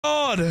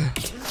God.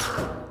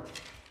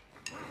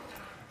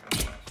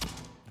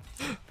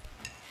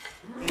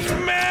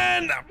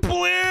 Man,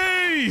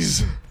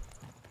 please.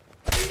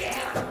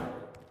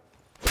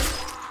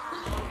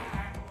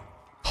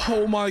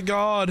 Oh my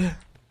God.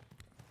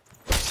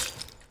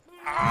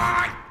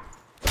 Ah.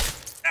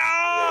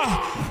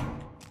 Ah.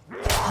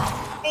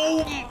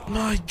 Oh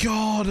my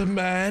God,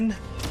 man.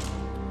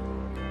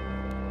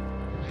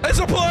 It's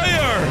a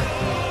player.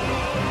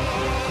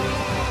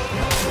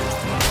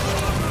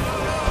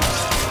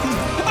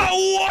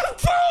 What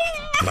the?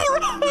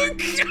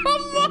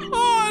 Come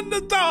on,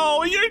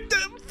 no, you're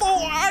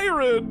full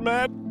iron,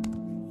 man.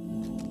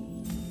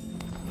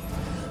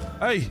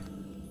 Hey.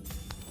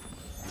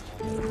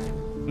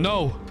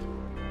 No.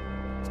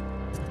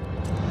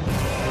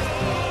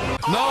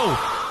 No.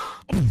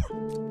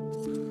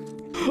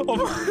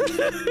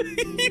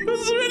 He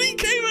was already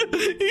came in.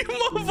 He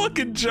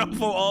motherfucking jumped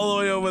from all the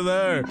way over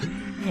there.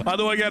 How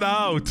do I get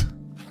out?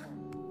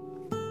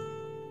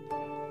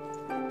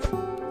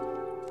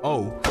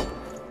 Oh.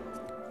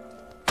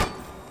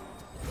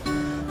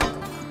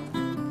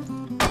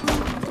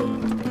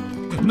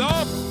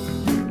 No!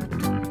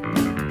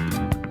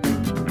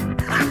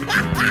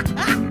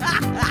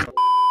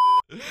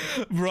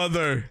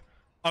 Brother,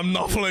 I'm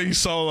not playing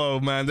solo,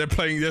 man. They're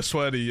playing this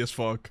sweaty as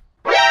fuck.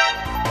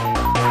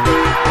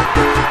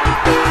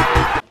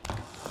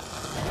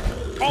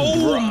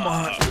 Oh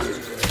my!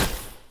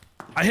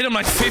 I hit him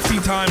like 50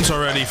 times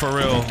already, for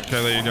real.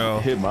 Okay, there you go.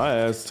 Hit my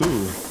ass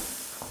too.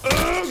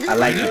 I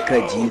like the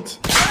cut, G.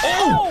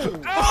 Oh!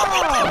 I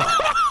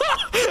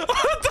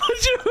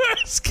thought you were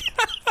scared.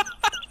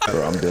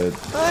 Bro, I'm dead.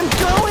 I'm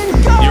going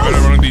ghost. You're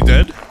gonna run be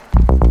dead?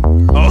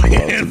 Oh,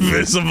 you're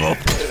invisible.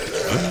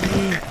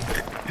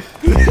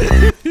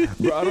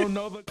 Bro, I don't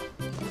know, but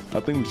I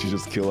think we should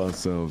just kill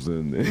ourselves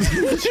and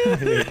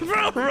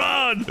Bro,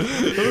 run!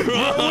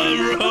 Run!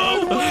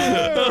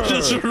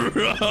 Just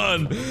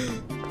run!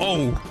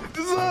 Oh.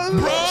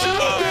 Bro!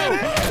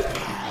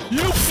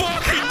 You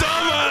fucking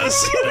dumbass!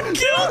 You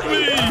killed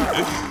me!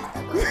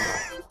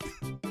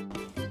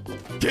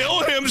 Kill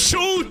him!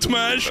 Shoot,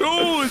 man!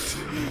 Shoot!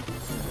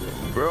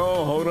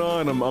 Bro, hold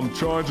on. I'm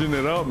charging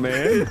it up,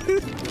 man.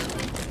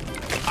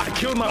 I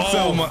killed myself.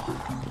 Oh my...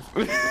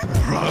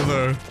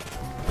 Brother.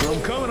 Bro,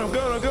 I'm coming.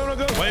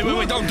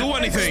 Wait, don't do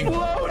anything.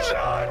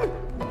 Explosion.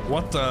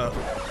 What the?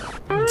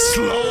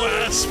 Slow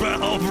ass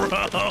spell, bro.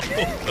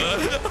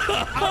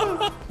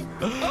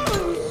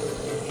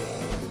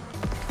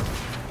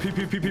 P.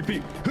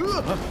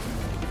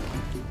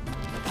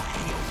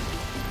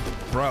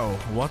 Bro,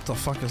 what the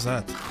fuck is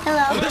that?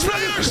 Hello. There's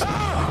players!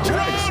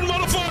 Run,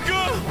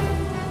 motherfucker!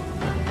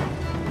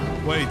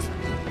 Wait.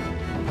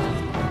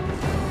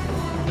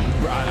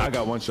 Bro, I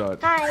got one shot.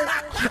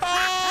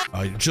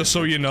 Hi. Just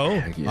so you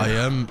know, Yeah.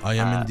 I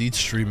am indeed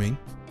streaming.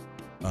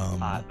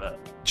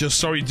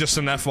 Just an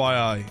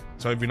FYI.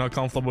 So if you're not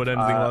comfortable with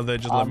anything like that,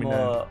 just let me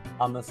know.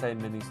 I'm gonna say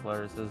mini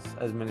slurs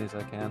as many as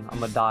I can. I'm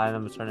gonna die and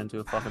I'm gonna turn into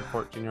a fucking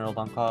 14-year-old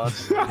on COD.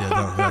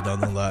 Don't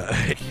do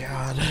that.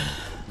 God.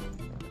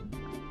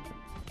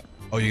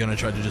 Oh, you're gonna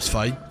try to just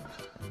fight?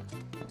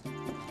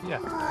 Yeah.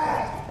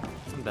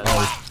 I'm dead.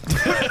 Oh.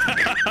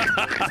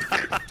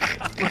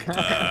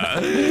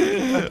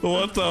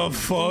 What the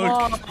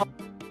fuck?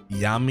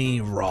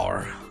 Yami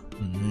roar.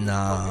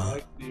 Nah.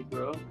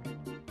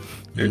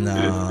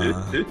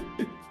 Nah.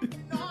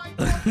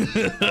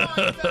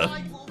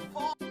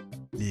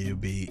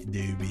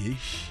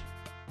 Doobie-ish.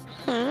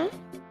 Hmm?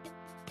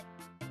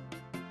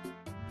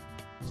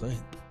 Say.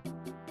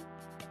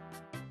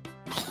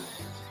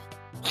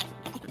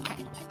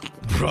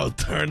 Bro,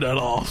 turn that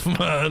off,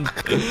 man.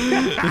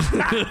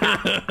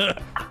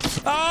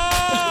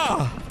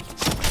 Ah!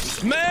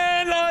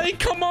 Man, like,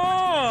 come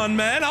on,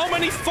 man. How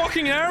many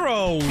fucking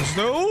arrows,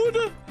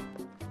 dude?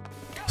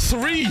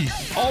 3.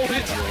 All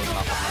hit.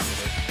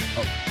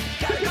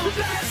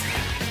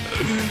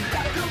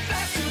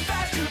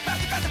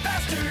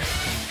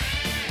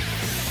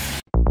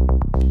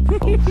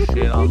 Oh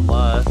shit,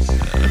 unless.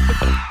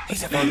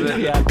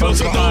 Yeah, close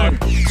the door.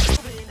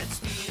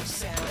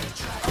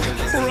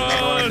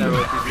 Run!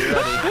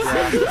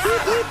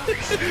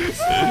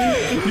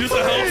 Use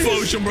the health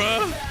potion,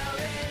 bro.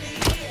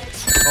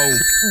 Oh.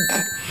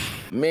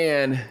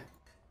 Man.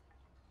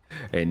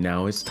 And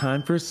now it's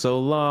time for so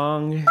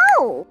long.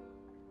 Oh.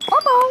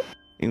 Uh-oh.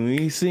 And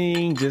we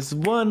sing just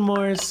one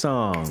more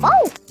song.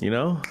 Oh. You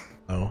know?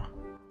 Oh.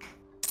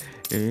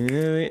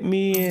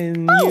 Me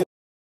and you.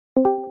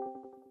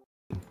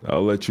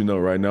 I'll let you know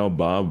right now,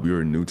 Bob,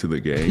 you're new to the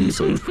game,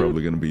 so you're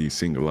probably gonna be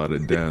seeing a lot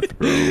of death,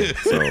 bro.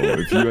 So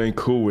if you ain't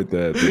cool with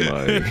that, then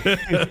like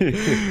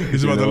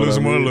he's about to lose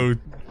more loot.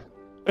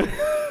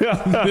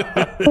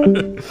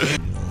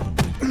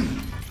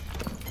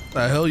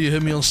 The hell you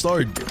hit me on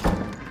start?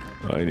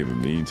 I ain't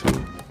even mean to.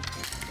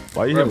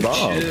 Why you hit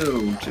Bob?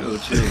 Chill.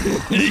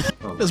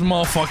 This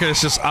motherfucker is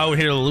just out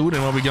here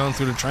looting while we going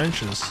through the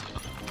trenches.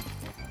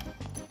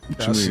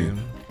 What you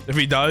mean? If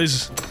he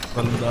dies,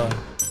 let him die.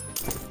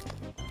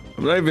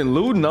 I'm not even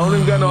looting. I don't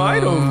even got no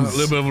items. A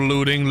little bit of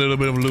looting, little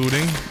bit of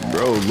looting.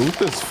 Bro, loot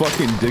this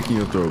fucking dick in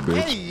your throat,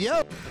 bitch. Hey,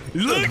 yo.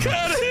 Look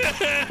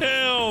at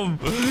him!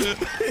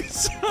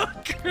 It's so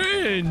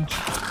cringe.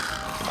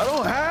 I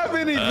don't have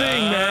anything,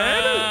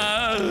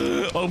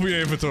 man. Open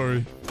your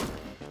inventory.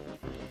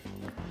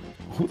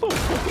 Who the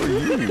fuck are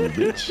you,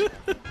 bitch?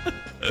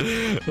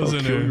 What's I'll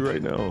in kill here? you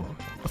right now.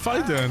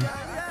 Fight then.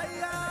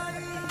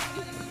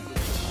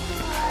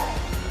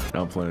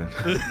 I'm playing.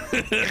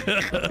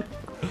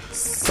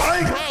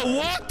 Bro,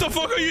 what the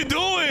fuck are you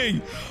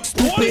doing?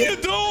 What are you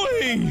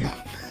doing?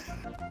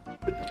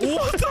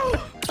 What the?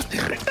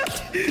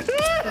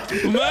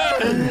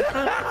 Man!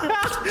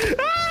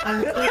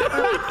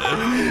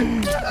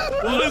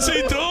 What is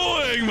he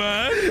doing,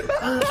 man?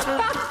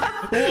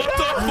 What the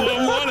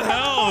fuck? What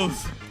health?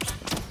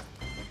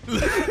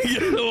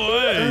 Get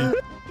away!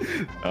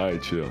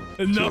 Alright, chill.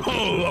 No,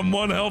 Chill. I'm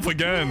 1 health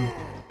again.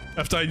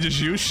 After I just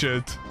used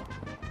shit.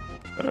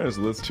 Alright,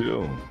 so let's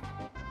chill.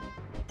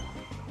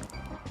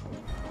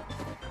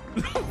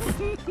 He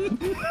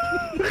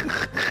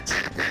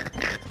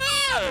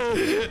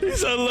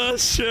said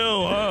let's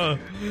chill, huh?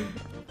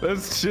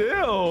 Let's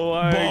chill.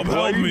 Like, Bob, why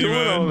help are you me, doing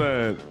man. all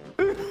that?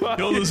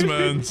 Kill this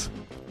man.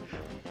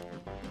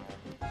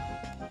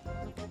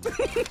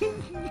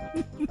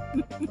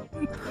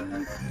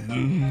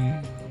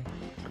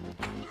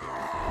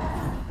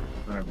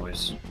 Alright,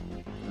 boys.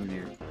 Come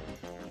here.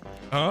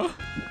 Huh?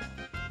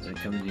 I said,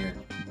 come here.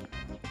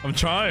 I'm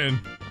trying.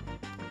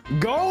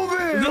 Go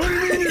then! What do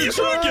you mean You you're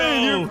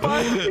trying? You're go!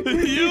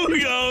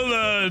 You go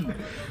then!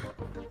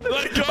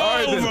 Let go,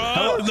 Alright, then.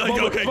 bro!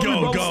 Like, okay,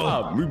 go,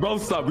 go. We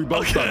both stop. We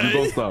both stop. We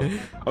both stop. Okay.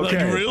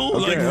 Like real? Okay,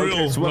 Like okay.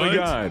 real, Swear right? to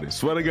God.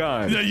 Swear to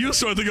God. Yeah, you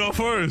start to go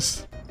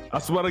first. I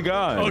swear to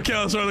God. Okay,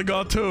 I'll start to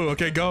go too.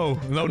 Okay, go.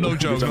 No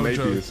joke, Bitch, I'm no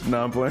joke. atheist.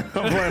 Nah, I'm playing.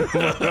 I'm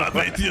playing. I'm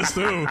atheist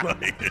too.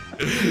 Like,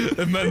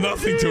 it meant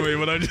nothing to me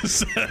what I just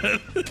said.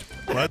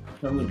 What?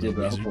 I'm a dip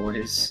out,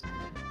 boys.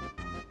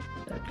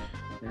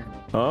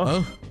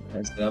 Huh?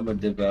 I said, I'm a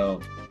dip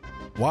out.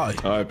 Why?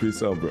 All right,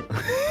 peace out, bro. I'm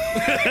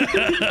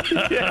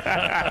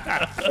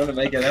gonna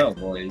make it out,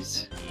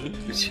 boys.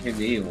 What you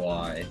mean,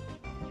 why?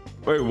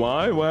 Wait,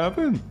 why? What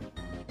happened?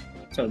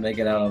 I'm trying to make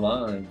it out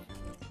alive.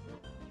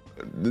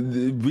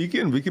 We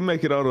can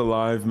make it out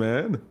alive,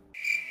 man.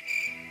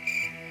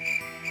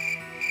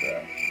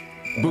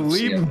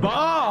 Believe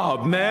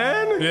Bob,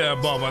 man. Yeah,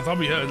 Bob, I thought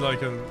we had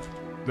like a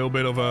little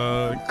bit of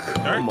a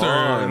character,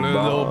 on, a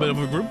little Bob. bit of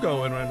a group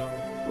going right now.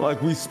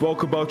 Like we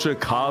spoke about your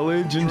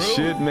college and True.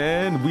 shit,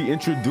 man. We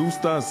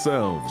introduced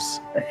ourselves,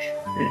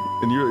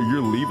 and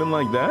you're leaving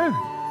like that?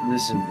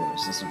 Listen,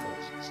 boys.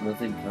 It's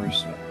nothing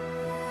personal.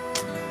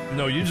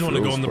 No, you just want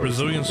to go feels in the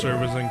personal, Brazilian bro.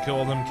 service and kill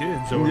all them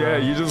kids. Or, Yeah,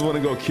 you just want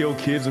to go kill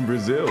kids in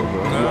Brazil, bro.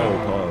 No.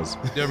 Whoa, pause.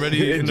 They're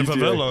already in the GTA.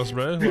 favelas,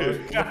 bro. Like,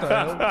 what the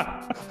hell?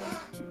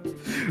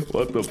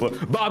 What the fuck?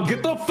 Bob,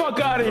 get the fuck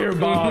out of here,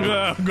 Bob.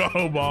 Yeah,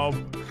 go, Bob.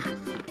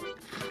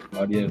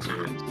 Adios,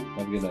 boys.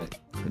 Have a good night.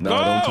 Nah,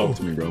 don't Go! talk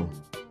to me, bro.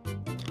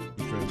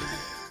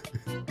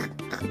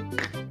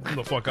 Get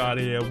the fuck out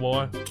of here,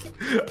 boy.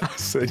 I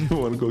said you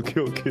want to go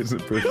kill kids in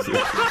Brazil.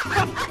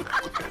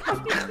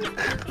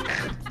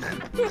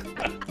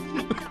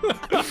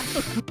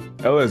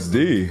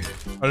 LSD.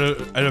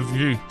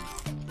 LFG.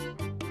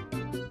 I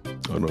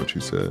don't know what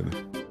you said.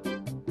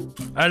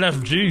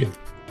 LFG.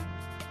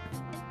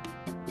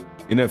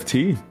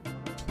 NFT?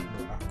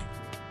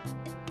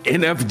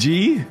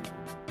 NFG?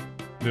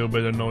 Little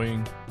bit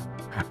annoying.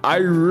 I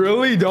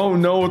really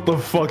don't know what the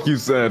fuck you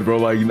said, bro.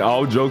 Like,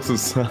 all jokes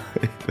aside.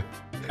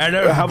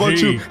 LFG. How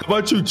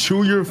about you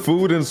chew your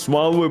food and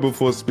swallow it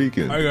before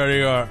speaking? I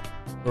gotta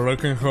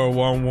looking for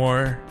one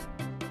more.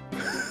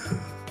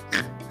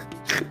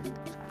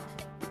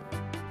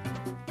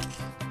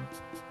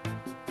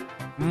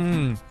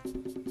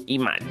 Eat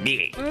my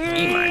dick.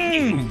 Eat my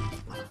dick.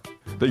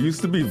 There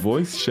used to be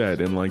voice chat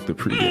in like the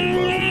pregame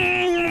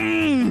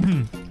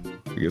lobby.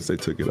 I guess they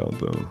took it out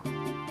though.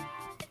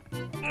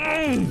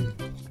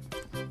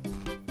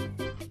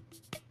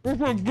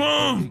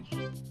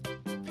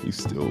 He's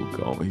still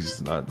going.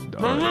 He's not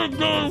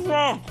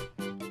done.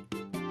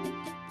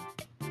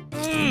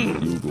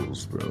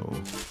 Bugles, bro.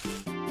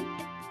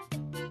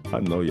 I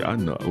know.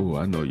 Oh,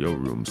 I know your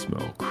room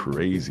smell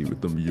crazy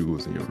with them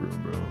bugles in your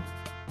room, bro.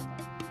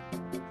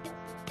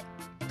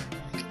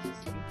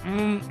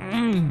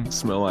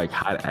 Smell like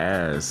hot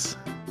ass,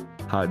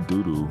 hot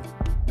doo-doo.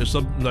 It's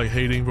something like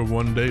hating for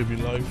one day of your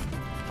life.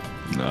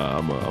 Nah,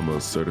 I'm a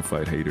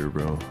certified hater,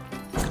 bro.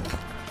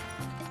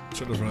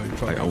 Sort of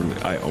like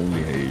I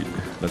only hate.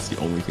 That's the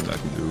only thing I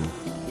can do.